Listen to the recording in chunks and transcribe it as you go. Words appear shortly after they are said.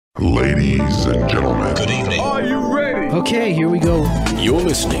Ladies and gentlemen, Good evening. Are you ready? Okay, here we go. You're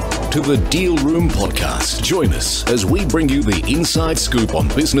listening to the Deal Room Podcast. Join us as we bring you the inside scoop on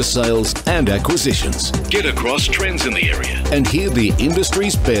business sales and acquisitions. Get across trends in the area and hear the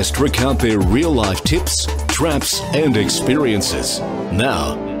industry's best recount their real-life tips, traps, and experiences.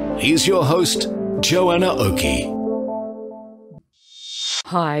 Now, here's your host, Joanna Oakey.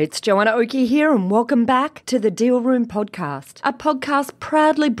 Hi, it's Joanna Oakey here and welcome back to the Deal Room Podcast, a podcast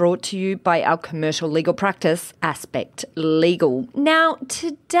proudly brought to you by our commercial legal practice, Aspect Legal. Now,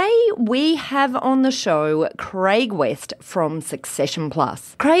 today we have on the show Craig West from Succession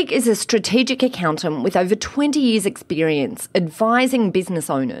Plus. Craig is a strategic accountant with over 20 years experience advising business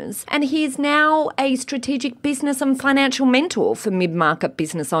owners, and he is now a strategic business and financial mentor for mid-market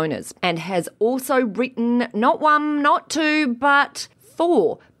business owners and has also written not one, not two, but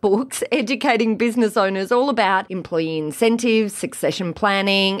 4 books educating business owners all about employee incentives, succession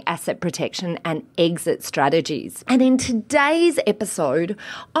planning, asset protection, and exit strategies. And in today's episode,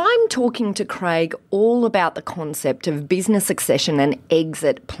 I'm talking to Craig all about the concept of business succession and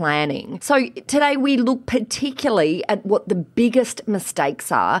exit planning. So today we look particularly at what the biggest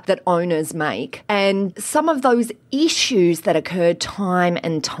mistakes are that owners make and some of those issues that occur time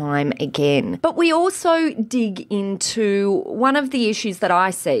and time again. But we also dig into one of the issues that I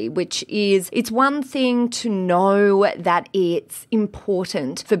see, which is it's one thing to know that it's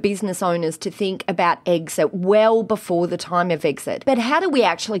important for business owners to think about exit well before the time of exit. But how do we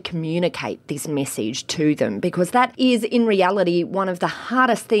actually communicate this message to them? Because that is in reality one of the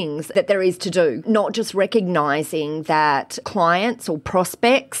hardest things that there is to do. Not just recognizing that clients or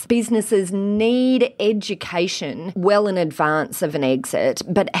prospects, businesses need education well in advance of an exit,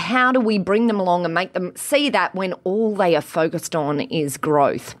 but how do we bring them along and make them see that when all they are focused on is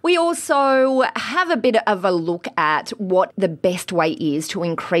growth? We also have a bit of a look at what the best way is to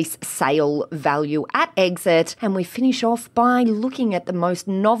increase sale value at exit, and we finish off by looking at the most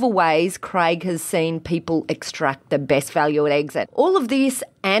novel ways Craig has seen people extract the best value at exit. All of this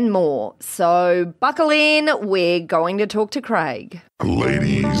and more. So buckle in, we're going to talk to Craig.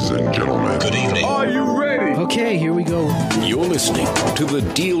 ladies and gentlemen, Good evening. Are you ready? Okay, here we go. You're listening to the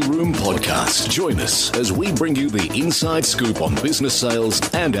Deal Room Podcast. Join us as we bring you the inside scoop on business sales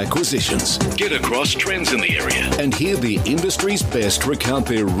and acquisitions. Get across trends in the area and hear the industry's best recount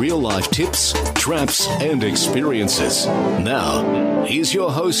their real-life tips, traps, and experiences. Now, here's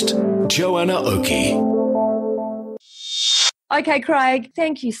your host, Joanna Oakey. Okay, Craig,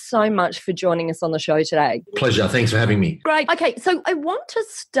 thank you so much for joining us on the show today. Pleasure. Thanks for having me. Great. Okay, so I want to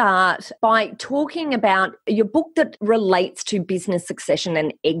start by talking about your book that relates to business succession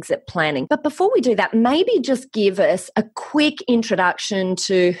and exit planning. But before we do that, maybe just give us a quick introduction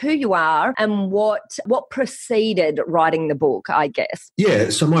to who you are and what preceded writing the book, I guess. Yeah,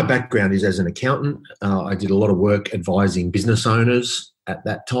 so my background is as an accountant. I did a lot of work advising business owners at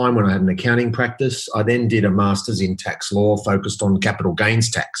that time when I had an accounting practice. I then did a master's in tax law focused on capital gains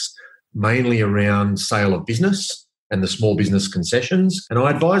tax, mainly around sale of business and the small business concessions. And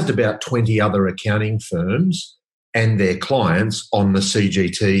I advised about 20 other accounting firms and their clients on the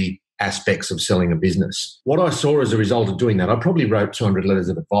CGT aspects of selling a business. What I saw as a result of doing that, I probably wrote 200 letters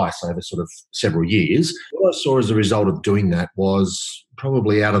of advice over sort of several years. What I saw as a result of doing that was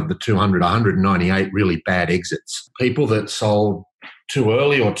probably out of the 200, 198 really bad exits. People that sold too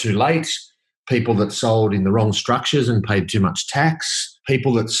early or too late, people that sold in the wrong structures and paid too much tax,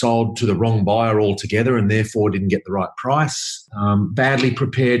 people that sold to the wrong buyer altogether and therefore didn't get the right price, badly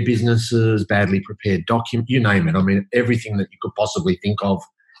prepared businesses, badly prepared documents, you name it. I mean, everything that you could possibly think of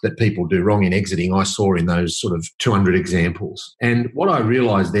that people do wrong in exiting, I saw in those sort of 200 examples. And what I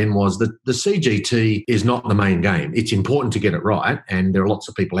realised then was that the CGT is not the main game. It's important to get it right, and there are lots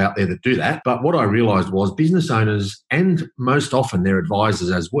of people out there that do that. But what I realised was business owners, and most often their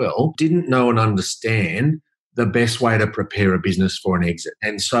advisors as well, didn't know and understand the best way to prepare a business for an exit.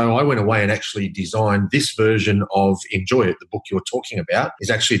 And so I went away and actually designed this version of Enjoy It. The book you're talking about is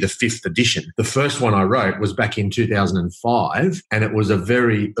actually the 5th edition. The first one I wrote was back in 2005, and it was a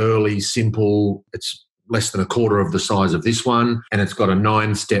very early, simple, it's less than a quarter of the size of this one, and it's got a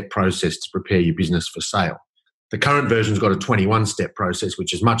 9-step process to prepare your business for sale. The current version's got a 21-step process,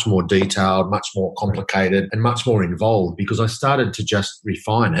 which is much more detailed, much more complicated, and much more involved, because I started to just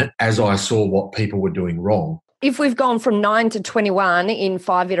refine it as I saw what people were doing wrong. If we've gone from 9 to 21 in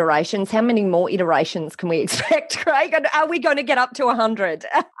 5 iterations, how many more iterations can we expect, Craig? And are we going to get up to 100?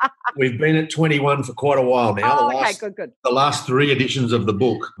 We've been at 21 for quite a while now. Good. The last 3 editions of the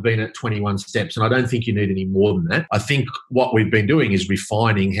book have been at 21 steps, and I don't think you need any more than that. I think what we've been doing is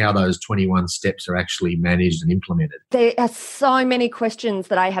refining how those 21 steps are actually managed and implemented. There are so many questions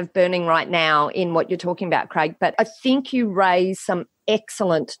that I have burning right now in what you're talking about, Craig, but I think you raise some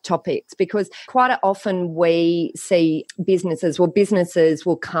excellent topics, because quite often we see businesses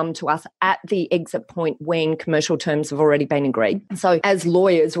will come to us at the exit point when commercial terms have already been agreed. So as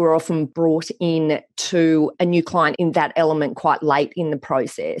lawyers, we're often brought in to a new client in that element quite late in the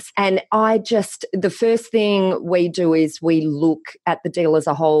process. And the first thing we do is we look at the deal as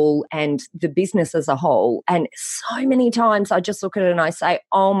a whole and the business as a whole. And so many times I just look at it and I say,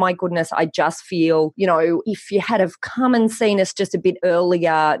 oh my goodness, I just feel, if you had have come and seen us just a bit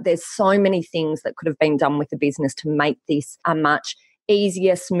earlier, there's so many things that could have been done with the business to make this a much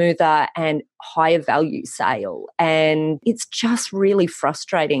easier, smoother and higher value sale. And it's just really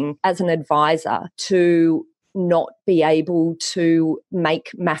frustrating as an advisor to not be able to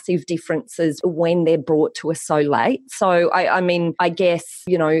make massive differences when they're brought to us so late. So, I guess,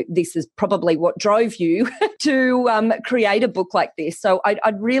 this is probably what drove you to create a book like this. So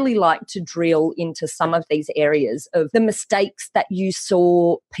I'd really like to drill into some of these areas of the mistakes that you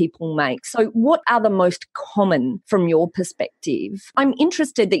saw people make. So what are the most common from your perspective? I'm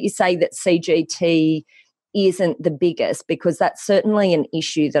interested that you say that CGT isn't the biggest, because that's certainly an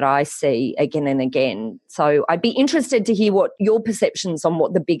issue that I see again and again. So I'd be interested to hear what your perceptions on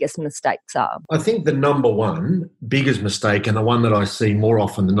what the biggest mistakes are. I think the number one biggest mistake, and the one that I see more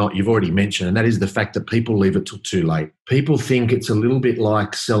often than not, you've already mentioned, and that is the fact that people leave it till too late. People think it's a little bit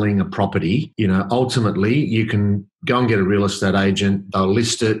like selling a property. Ultimately you can go and get a real estate agent. They'll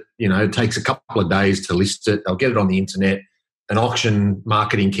list it. It takes a couple of days to list it. They'll get it on the internet. An auction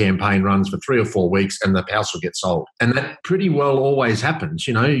marketing campaign runs for 3 or 4 weeks and the house will get sold. And that pretty well always happens.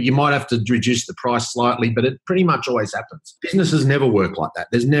 You might have to reduce the price slightly, but it pretty much always happens. Businesses never work like that.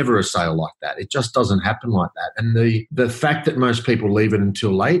 There's never a sale like that. It just doesn't happen like that. And the fact that most people leave it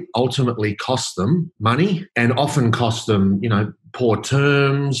until late ultimately costs them money and often costs them, poor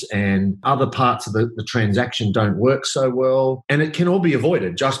terms, and other parts of the transaction don't work so well. And it can all be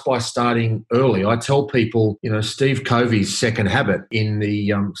avoided just by starting early. I tell people, Steve Covey's second habit in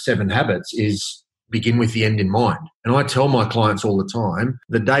the 7 habits is begin with the end in mind. And I tell my clients all the time,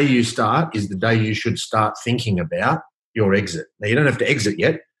 the day you start is the day you should start thinking about your exit. Now, you don't have to exit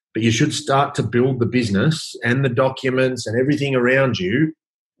yet, but you should start to build the business and the documents and everything around you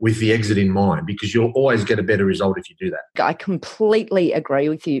with the exit in mind, because you'll always get a better result if you do that. I completely agree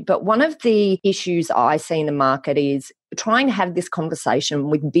with you. But one of the issues I see in the market is trying to have this conversation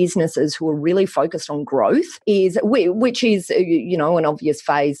with businesses who are really focused on growth, which is, an obvious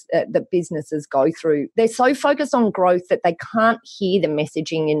phase that businesses go through. They're so focused on growth that they can't hear the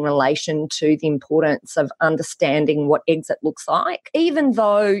messaging in relation to the importance of understanding what exit looks like. Even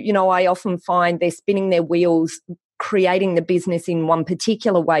though, I often find they're spinning their wheels creating the business in one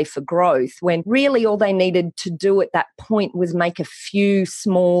particular way for growth, when really all they needed to do at that point was make a few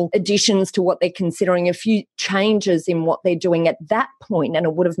small additions to what they're considering, a few changes in what they're doing at that point, and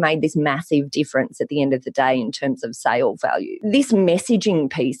it would have made this massive difference at the end of the day in terms of sale value. This messaging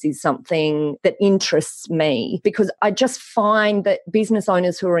piece is something that interests me, because I just find that business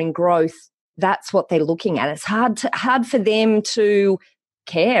owners who are in growth, that's what they're looking at. It's hard for them to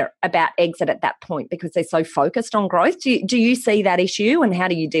care about exit at that point because they're so focused on growth. Do you see that issue, and how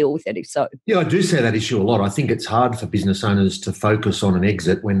do you deal with it if so? Yeah, I do see that issue a lot. I think it's hard for business owners to focus on an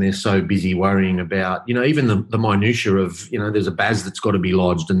exit when they're so busy worrying about, even the minutiae of, there's a BAS that's got to be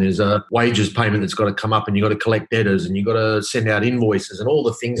lodged and there's a wages payment that's got to come up and you've got to collect debtors and you've got to send out invoices, and all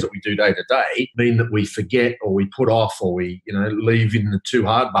the things that we do day to day mean that we forget or we put off or we, leave in the too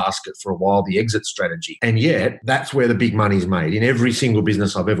hard basket for a while the exit strategy. And yet that's where the big money's made in every single business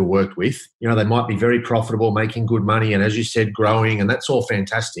I've ever worked with. They might be very profitable, making good money, and as you said, growing, and that's all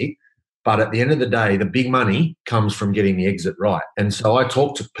fantastic. But at the end of the day, the big money comes from getting the exit right. And so I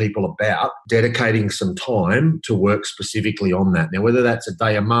talk to people about dedicating some time to work specifically on that. Now, whether that's a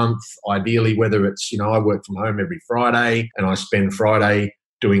day a month, ideally, whether it's, I work from home every Friday and I spend Friday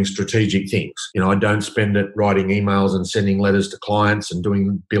doing strategic things. I don't spend it writing emails and sending letters to clients and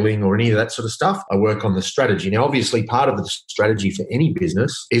doing billing or any of that sort of stuff. I work on the strategy. Now, obviously, part of the strategy for any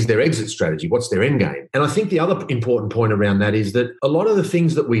business is their exit strategy. What's their end game? And I think the other important point around that is that a lot of the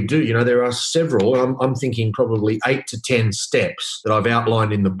things that we do, there are several, I'm thinking probably 8 to 10 steps that I've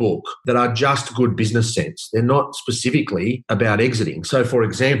outlined in the book that are just good business sense. They're not specifically about exiting. So, for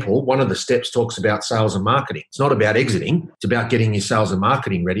example, one of the steps talks about sales and marketing. It's not about exiting. It's about getting your sales and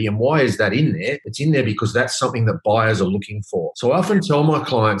marketing ready. And why is that in there? It's in there because that's something that buyers are looking for. So I often tell my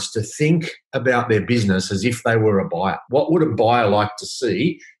clients to think about their business as if they were a buyer. What would a buyer like to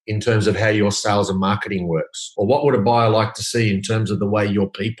see in terms of how your sales and marketing works? Or what would a buyer like to see in terms of the way your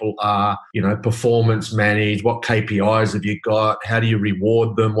people are, performance managed? What KPIs have you got? How do you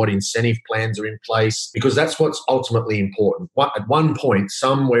reward them? What incentive plans are in place? Because that's what's ultimately important. At one point,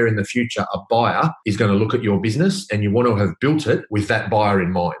 somewhere in the future, a buyer is going to look at your business and you want to have built it with that buyer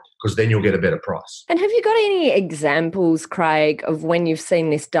in mind, because then you'll get a better price. And have you got any examples, Craig, of when you've seen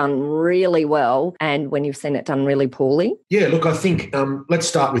this done really well and when you've seen it done really poorly? Yeah, look, I think let's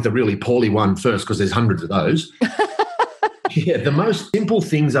start with the really poorly one first, because there's hundreds of those. Yeah, the most simple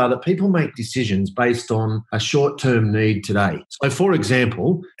things are that people make decisions based on a short-term need today. So, for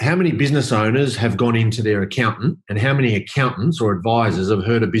example, how many business owners have gone into their accountant, and how many accountants or advisors have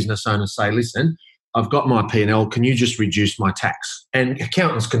heard a business owner say, listen, I've got my P&L, can you just reduce my tax? And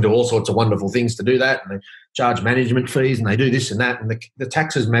accountants can do all sorts of wonderful things to do that, and they charge management fees and they do this and that, and the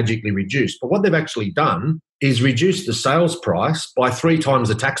tax is magically reduced. But what they've actually done is reduce the sales price by 3 times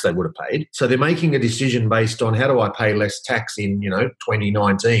the tax they would have paid. So they're making a decision based on how do I pay less tax in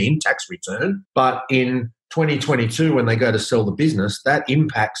 2019 tax return, but in 2022 when they go to sell the business, that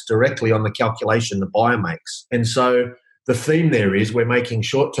impacts directly on the calculation the buyer makes. And so the theme there is we're making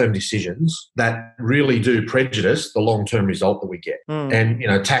short-term decisions that really do prejudice the long-term result that we get. And,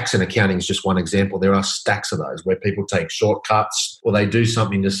 tax and accounting is just one example. There are stacks of those where people take shortcuts or they do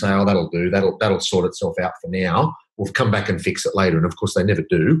something to say, oh, that'll do, that'll sort itself out for now. We'll come back and fix it later. And, of course, they never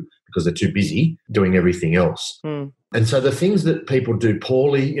do because they're too busy doing everything else. And so the things that people do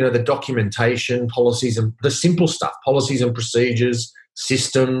poorly, the documentation, policies, and the simple stuff, policies and procedures,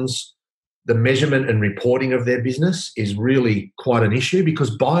 systems, the measurement and reporting of their business is really quite an issue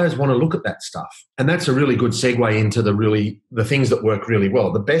because buyers want to look at that stuff. And that's a really good segue into the things that work really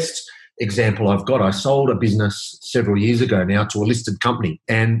well. The best example I've got, I sold a business several years ago now to a listed company.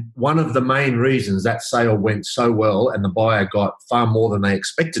 And one of the main reasons that sale went so well and the buyer got far more than they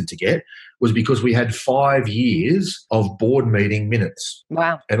expected to get was because we had 5 years of board meeting minutes.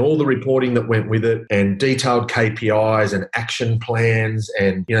 Wow. And all the reporting that went with it and detailed KPIs and action plans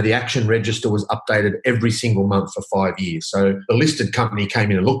and, the action register was updated every single month for 5 years. So the listed company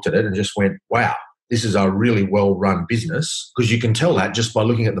came in and looked at it and just went, wow, this is a really well-run business, because you can tell that just by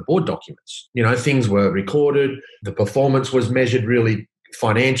looking at the board documents. Things were recorded, the performance was measured really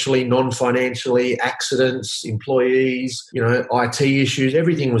financially, non-financially, accidents, employees, IT issues,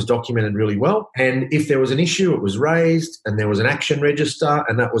 everything was documented really well. And if there was an issue, it was raised and there was an action register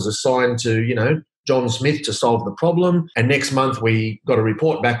and that was assigned to, John Smith to solve the problem. And next month we got a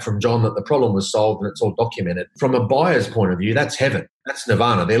report back from John that the problem was solved and it's all documented. From a buyer's point of view, that's heaven. That's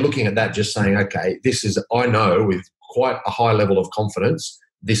nirvana. They're looking at that just saying, okay, I know with quite a high level of confidence,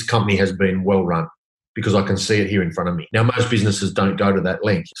 this company has been well run, because I can see it here in front of me. Now, most businesses don't go to that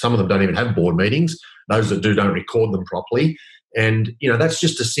length. Some of them don't even have board meetings. Those that do don't record them properly. And, that's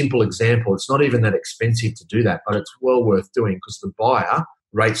just a simple example. It's not even that expensive to do that, but it's well worth doing because the buyer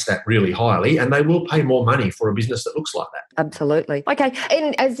rates that really highly and they will pay more money for a business that looks like that. Absolutely. Okay.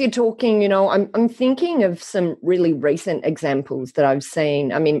 And as you're talking, I'm thinking of some really recent examples that I've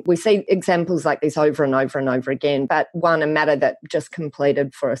seen. I mean, we see examples like this over and over and over again, but a matter that just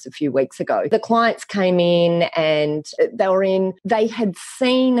completed for us a few weeks ago. The clients came in and they had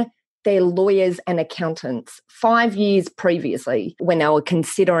seen their lawyers and accountants 5 years previously when they were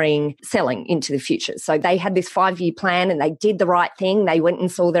considering selling into the future. So they had this 5-year plan and they did the right thing. They went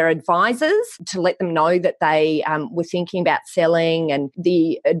and saw their advisors to let them know that they were thinking about selling, and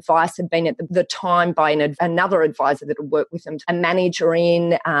the advice had been at the time by another advisor that had worked with them, a manager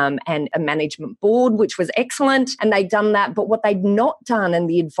and a management board, which was excellent. And they'd done that. But what they'd not done, and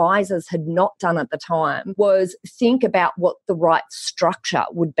the advisors had not done at the time, was think about what the right structure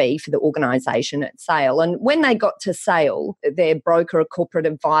would be for for the organisation at sale. And when they got to sale, their broker, a corporate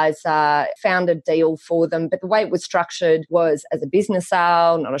advisor, found a deal for them. But the way it was structured was as a business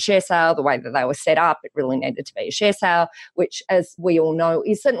sale, not a share sale. The way that they were set up, it really needed to be a share sale, which, as we all know,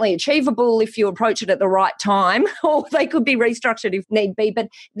 is certainly achievable if you approach it at the right time, or they could be restructured if need be. But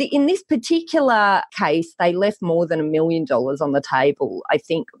in this particular case, they left more than $1 million on the table, I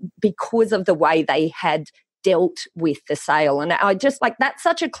think, because of the way they had dealt with the sale. And I just that's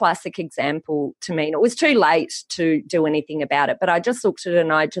such a classic example to me. And it was too late to do anything about it. But I just looked at it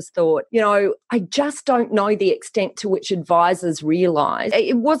and I just thought, I just don't know the extent to which advisors realise.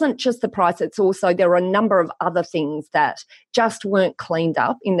 It wasn't just the price. It's also there were a number of other things that just weren't cleaned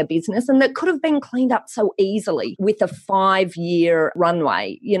up in the business and that could have been cleaned up so easily with a 5-year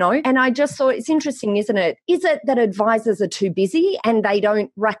runway, And I just thought it's interesting, isn't it? Is it that advisors are too busy and they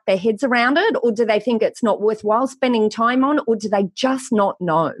don't rack their heads around it? Or do they think it's not worthwhile spending time on, or do they just not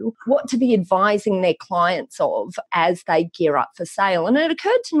know what to be advising their clients of as they gear up for sale? And it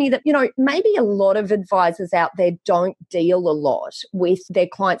occurred to me that, maybe a lot of advisors out there don't deal a lot with their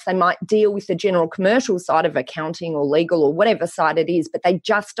clients. They might deal with the general commercial side of accounting or legal or whatever side it is, but they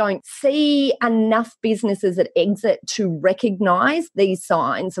just don't see enough businesses at exit to recognise these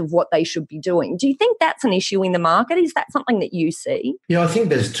signs of what they should be doing. Do you think that's an issue in the market? Is that something that you see? Yeah, I think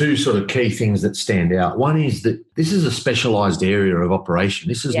there's two sort of key things that stand out. One is that this is a specialised area of operation.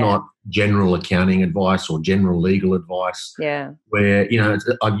 This is not general accounting advice or general legal advice. Yeah. Where,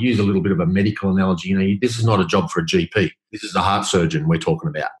 I'd use a little bit of a medical analogy. This is not a job for a GP. This is a heart surgeon we're talking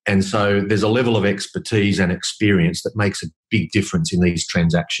about. And so there's a level of expertise and experience that makes a big difference in these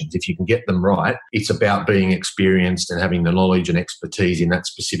transactions. If you can get them right, it's about being experienced and having the knowledge and expertise in that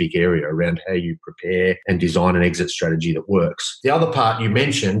specific area around how you prepare and design an exit strategy that works. The other part you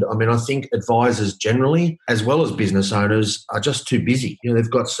mentioned, I think advisors generally, as well as business owners, are just too busy. They've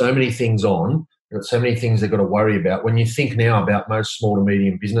got so many things on. There's so many things they've got to worry about. When you think now about most small to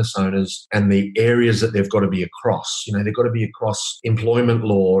medium business owners and the areas that they've got to be across, they've got to be across employment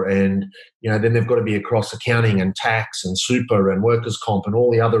law and, then they've got to be across accounting and tax and super and workers' comp and all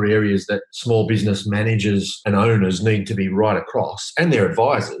the other areas that small business managers and owners need to be right across, and their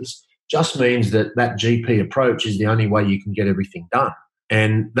advisors, just means that GP approach is the only way you can get everything done.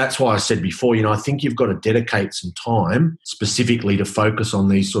 And that's why I said before, I think you've got to dedicate some time specifically to focus on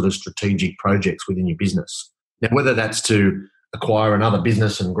these sort of strategic projects within your business. Now, whether that's to acquire another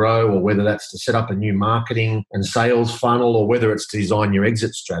business and grow, or whether that's to set up a new marketing and sales funnel, or whether it's to design your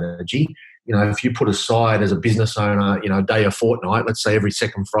exit strategy, if you put aside as a business owner, a day a fortnight, let's say every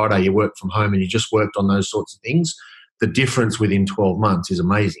second Friday you work from home and you just worked on those sorts of things, the difference within 12 months is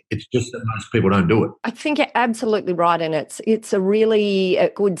amazing. It's just that most people don't do it. I think you're absolutely right. And it's a really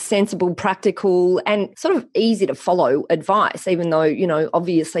good, sensible, practical and sort of easy to follow advice, even though,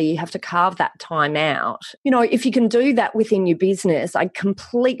 obviously you have to carve that time out. If you can do that within your business, I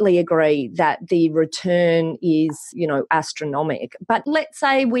completely agree that the return is, astronomical. But let's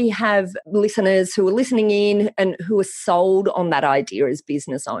say we have listeners who are listening in and who are sold on that idea as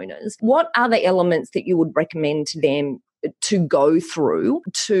business owners. What are the elements that you would recommend to them to go through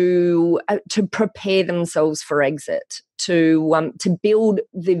to prepare themselves for exit, to build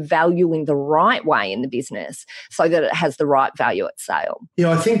the value in the right way in the business so that it has the right value at sale? Yeah,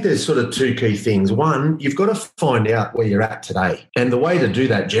 I think there's sort of two key things. One, you've got to find out where you're at today. And the way to do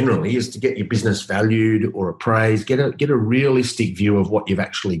that generally is to get your business valued or appraised, get a realistic view of what you've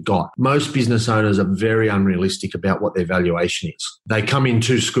actually got. Most business owners are very unrealistic about what their valuation is. They come in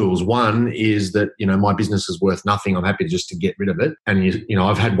two schools. One is that, my business is worth nothing. I'm happy just to get rid of it. And,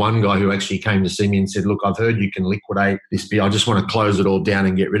 I've had one guy who actually came to see me and said, look, I've heard you can liquidate this. I just want to close it all down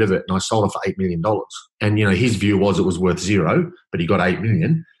and get rid of it. And I sold it for $8 million. And, his view was it was worth zero, but he got $8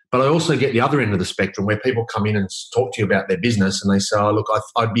 million. But I also get the other end of the spectrum where people come in and talk to you about their business and they say, oh, look,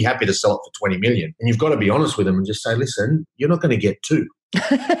 I'd be happy to sell it for $20 million. And you've got to be honest with them and just say, listen, you're not going to get two.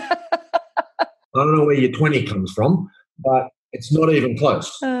 I don't know where your 20 comes from, but it's not even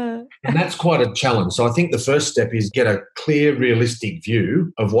close. And that's quite a challenge. So I think the first step is get a clear, realistic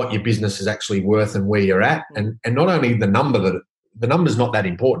view of what your business is actually worth and where you're at. And not only the number's not that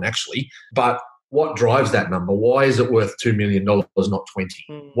important actually, but what drives that number? Why is it worth $2 million, not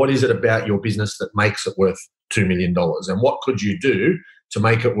 20? What is it about your business that makes it worth $2 million? And what could you do to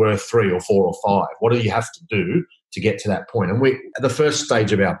make it worth 3 or 4 or 5? What do you have to do to get to that point? And the first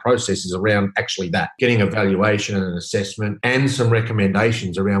stage of our process is around actually that, getting a valuation and an assessment and some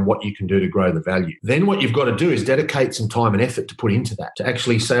recommendations around what you can do to grow the value. Then what you've got to do is dedicate some time and effort to put into that, to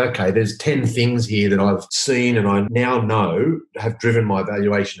actually say, okay, there's 10 things here that I've seen and I now know have driven my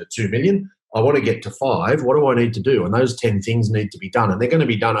valuation at $2 million. I want to get to 5. What do I need to do? And those 10 things need to be done. And they're going to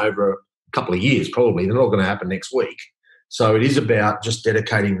be done over a couple of years, probably. They're not going to happen next week. So it is about just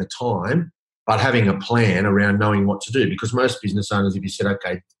dedicating the time, but having a plan around knowing what to do. Because most business owners, if you said,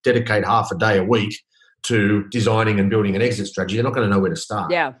 okay, dedicate half a day a week to designing and building an exit strategy, they're not going to know where to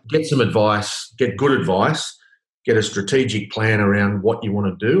start. Yeah. Get some advice, get good advice, get a strategic plan around what you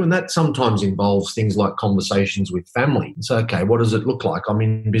want to do. And that sometimes involves things like conversations with family. So, okay, what does it look like? I'm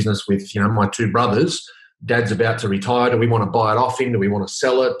in business with, my 2 brothers. Dad's about to retire. Do we want to buy it off him? Do we want to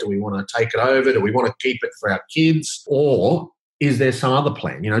sell it? Do we want to take it over? Do we want to keep it for our kids? Or is there some other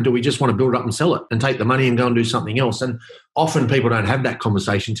plan? Do we just want to build it up and sell it and take the money and go and do something else? And often people don't have that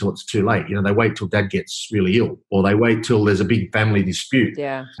conversation till it's too late. They wait till dad gets really ill, or they wait till there's a big family dispute.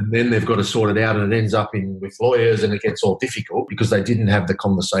 Yeah. And then they've got to sort it out, and it ends up with lawyers, and it gets all difficult because they didn't have the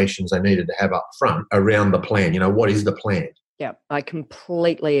conversations they needed to have up front around the plan. What is the plan? Yeah, I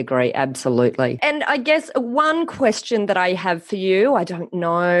completely agree. Absolutely. And I guess one question that I have for you, I don't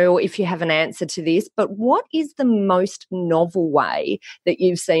know if you have an answer to this, but what is the most novel way that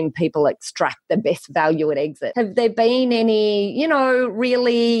you've seen people extract the best value at exit? Have there been any,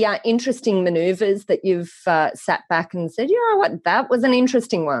 really interesting maneuvers that you've sat back and said, what, that was an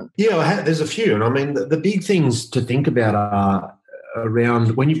interesting one? Yeah, there's a few. And I mean, the big things to think about are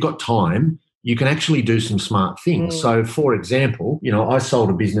around when you've got time, you can actually do some smart things. So, for example, I sold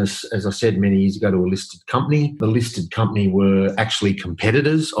a business, as I said, many years ago to a listed company. The listed company were actually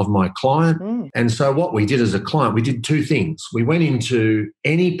competitors of my client. And so what we did as a client, we did 2 things. We went into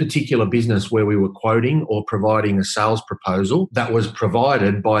any particular business where we were quoting or providing a sales proposal that was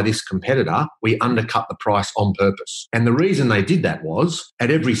provided by this competitor. We undercut the price on purpose. And the reason they did that was at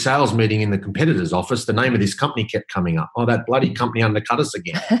every sales meeting in the competitor's office, the name of this company kept coming up. Oh, that bloody company undercut us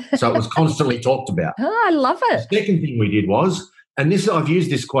again. So it was constantly talked about. Oh, I love it. The second thing we did was, and I've used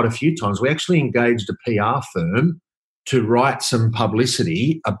this quite a few times, we actually engaged a PR firm to write some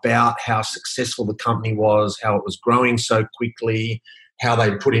publicity about how successful the company was, how it was growing so quickly, how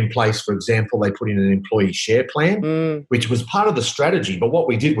they put in place, for example, they put in an employee share plan, which was part of the strategy. But what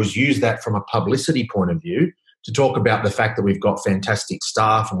we did was use that from a publicity point of view to talk about the fact that we've got fantastic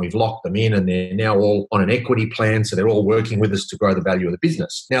staff and we've locked them in and they're now all on an equity plan, so they're all working with us to grow the value of the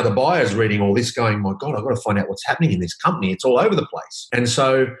business. Now, the buyer's reading all this going, my God, I've got to find out what's happening in this company. It's all over the place. And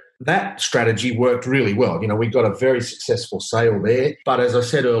so that strategy worked really well. We got a very successful sale there. But as I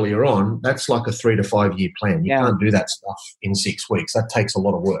said earlier on, that's like a 3 to 5 year plan. You can't do that stuff in 6 weeks. That takes a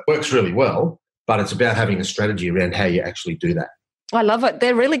lot of work. Works really well, but it's about having a strategy around how you actually do that. I love it.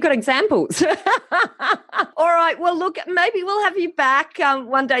 They're really good examples. All right. Well, look, maybe we'll have you back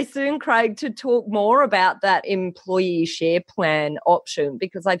one day soon, Craig, to talk more about that employee share plan option,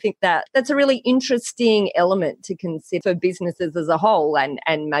 because I think that's a really interesting element to consider for businesses as a whole and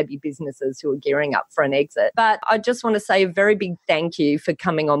maybe businesses who are gearing up for an exit. But I just want to say a very big thank you for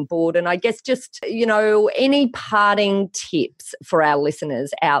coming on board. And I guess just, any parting tips for our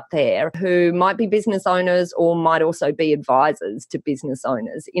listeners out there who might be business owners or might also be advisors to business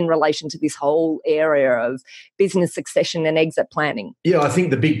owners in relation to this whole area of business succession and exit planning? Yeah, I think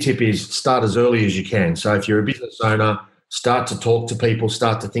the big tip is start as early as you can. So if you're a business owner, start to talk to people,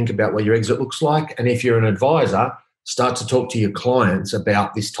 start to think about what your exit looks like. And if you're an advisor, start to talk to your clients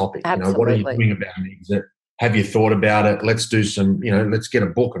about this topic. Absolutely. What are you doing about an exit? Have you thought about it? Let's do some, let's get a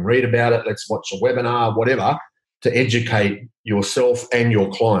book and read about it. Let's watch a webinar, whatever, to educate yourself and your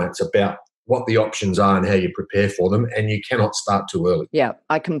clients about what the options are and how you prepare for them, and you cannot start too early. Yeah,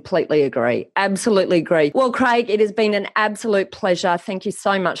 I completely agree. Absolutely agree. Well, Craig, it has been an absolute pleasure. Thank you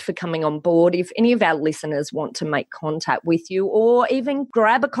so much for coming on board. If any of our listeners want to make contact with you or even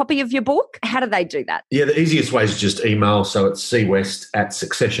grab a copy of your book, how do they do that? Yeah, the easiest way is just email. So it's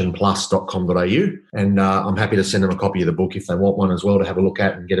cwest@successionplus.com.au, and I'm happy to send them a copy of the book if they want one as well to have a look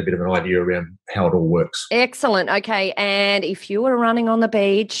at and get a bit of an idea around how it all works. Excellent. Okay, and if you are running on the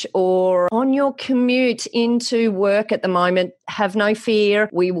beach or on your commute into work at the moment, have no fear.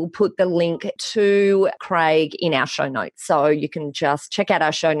 We will put the link to Craig in our show notes. So you can just check out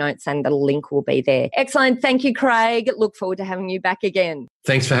our show notes and the link will be there. Excellent. Thank you, Craig. Look forward to having you back again.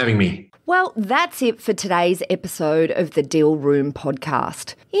 Thanks for having me. Well, that's it for today's episode of the Deal Room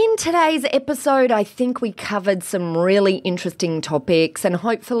podcast. In today's episode, I think we covered some really interesting topics, and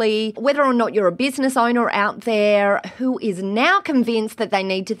hopefully, whether or not you're a business owner out there who is now convinced that they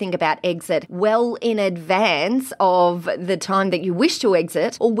need to think about exit well in advance of the time time that you wish to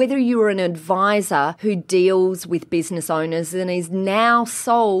exit, or whether you are an advisor who deals with business owners and is now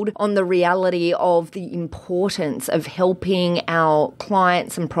sold on the reality of the importance of helping our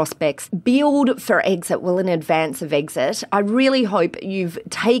clients and prospects build for exit well in advance of exit, I really hope you've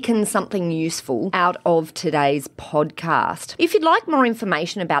taken something useful out of today's podcast. If you'd like more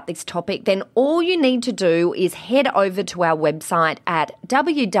information about this topic, then all you need to do is head over to our website at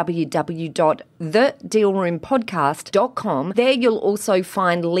www.thedealroompodcast.com. There you'll also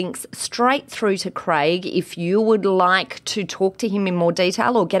find links straight through to Craig if you would like to talk to him in more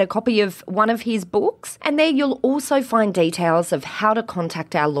detail or get a copy of one of his books. And there you'll also find details of how to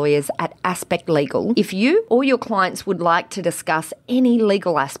contact our lawyers at Aspect Legal if you or your clients would like to discuss any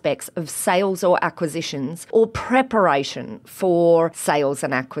legal aspects of sales or acquisitions or preparation for sales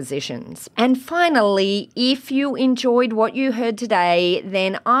and acquisitions. And finally, if you enjoyed what you heard today,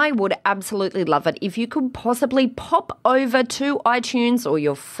 then I would absolutely love it if you could possibly pop over to iTunes or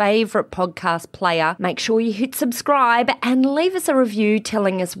your favourite podcast player. Make sure you hit subscribe and leave us a review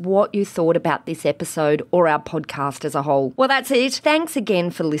telling us what you thought about this episode or our podcast as a whole. Well, that's it. Thanks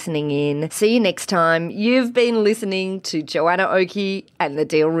again for listening in. See you next time. You've been listening to Joanna Oakey and the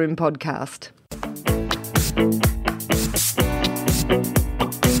Deal Room Podcast.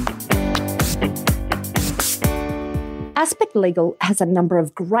 Aspect Legal has a number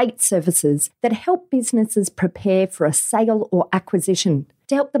of great services that help businesses prepare for a sale or acquisition,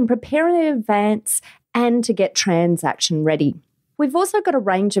 to help them prepare in advance and to get transaction ready. We've also got a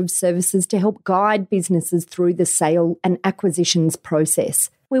range of services to help guide businesses through the sale and acquisitions process.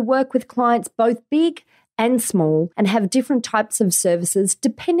 We work with clients both big and small and have different types of services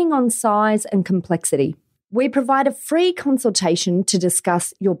depending on size and complexity. We provide a free consultation to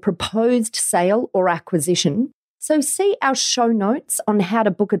discuss your proposed sale or acquisition. So see our show notes on how to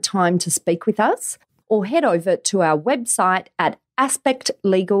book a time to speak with us, or head over to our website at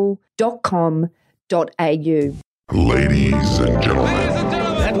aspectlegal.com.au. Ladies and gentlemen.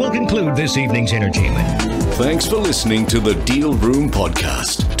 That will conclude this evening's entertainment. Thanks for listening to the Deal Room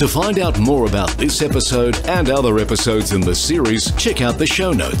Podcast. To find out more about this episode and other episodes in the series, check out the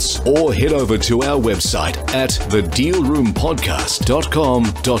show notes or head over to our website at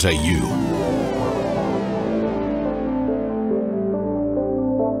thedealroompodcast.com.au.